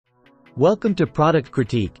Welcome to Product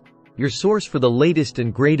Critique, your source for the latest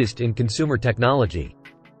and greatest in consumer technology.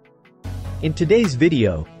 In today's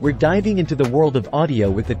video, we're diving into the world of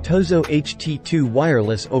audio with the TOZO HT2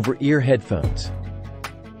 wireless over-ear headphones.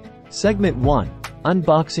 Segment 1.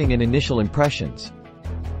 Unboxing and Initial Impressions.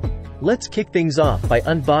 Let's kick things off by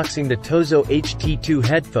unboxing the TOZO HT2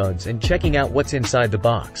 headphones and checking out what's inside the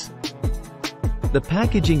box. The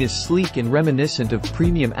packaging is sleek and reminiscent of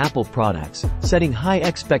premium Apple products, setting high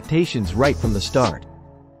expectations right from the start.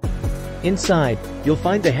 Inside, you'll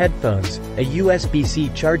find the headphones, a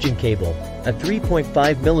USB-C charging cable, a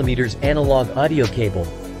 3.5mm analog audio cable,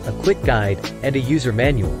 a quick guide, and a user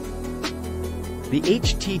manual. The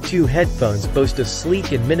HT2 headphones boast a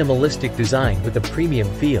sleek and minimalistic design with a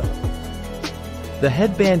premium feel. The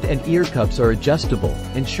headband and ear cups are adjustable,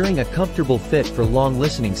 ensuring a comfortable fit for long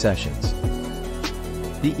listening sessions.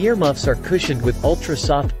 The earmuffs are cushioned with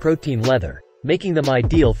ultra-soft protein leather, making them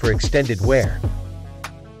ideal for extended wear.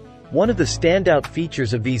 One of the standout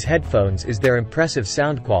features of these headphones is their impressive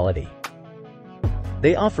sound quality.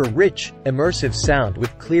 They offer rich, immersive sound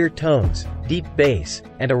with clear tones, deep bass,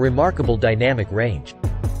 and a remarkable dynamic range.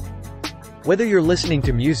 Whether you're listening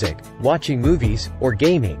to music, watching movies, or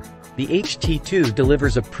gaming, the HT2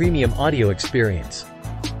 delivers a premium audio experience.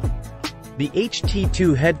 The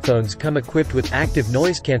HT2 headphones come equipped with active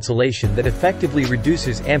noise cancellation that effectively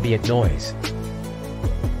reduces ambient noise.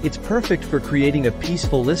 It's perfect for creating a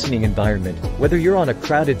peaceful listening environment, whether you're on a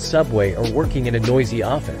crowded subway or working in a noisy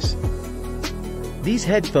office. These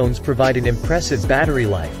headphones provide an impressive battery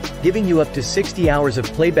life, giving you up to 60 hours of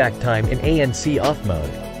playback time in ANC off mode.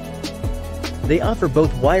 They offer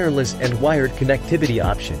both wireless and wired connectivity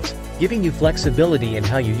options, giving you flexibility in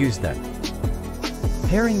how you use them.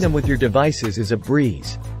 Pairing them with your devices is a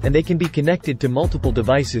breeze, and they can be connected to multiple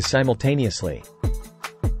devices simultaneously.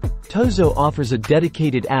 TOZO offers a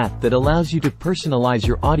dedicated app that allows you to personalize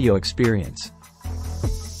your audio experience.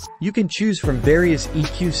 You can choose from various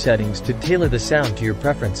EQ settings to tailor the sound to your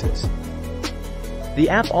preferences. The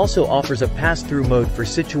app also offers a pass-through mode for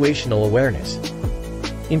situational awareness.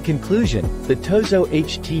 In conclusion, the TOZO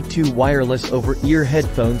HT2 wireless over-ear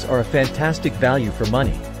headphones are a fantastic value for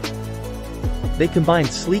money. They combine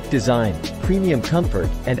sleek design, premium comfort,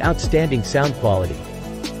 and outstanding sound quality.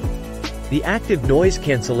 The active noise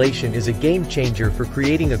cancellation is a game changer for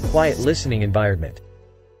creating a quiet listening environment.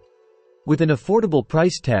 With an affordable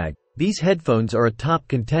price tag, these headphones are a top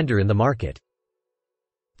contender in the market.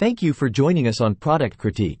 Thank you for joining us on Product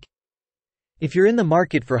Critique. If you're in the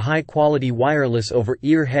market for high-quality wireless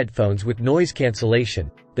over-ear headphones with noise cancellation,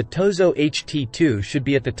 the TOZO HT2 should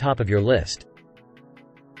be at the top of your list.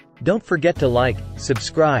 Don't forget to like,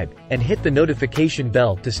 subscribe, and hit the notification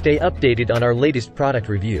bell to stay updated on our latest product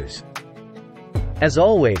reviews. As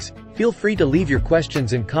always, feel free to leave your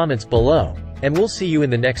questions and comments below, and we'll see you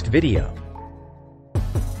in the next video.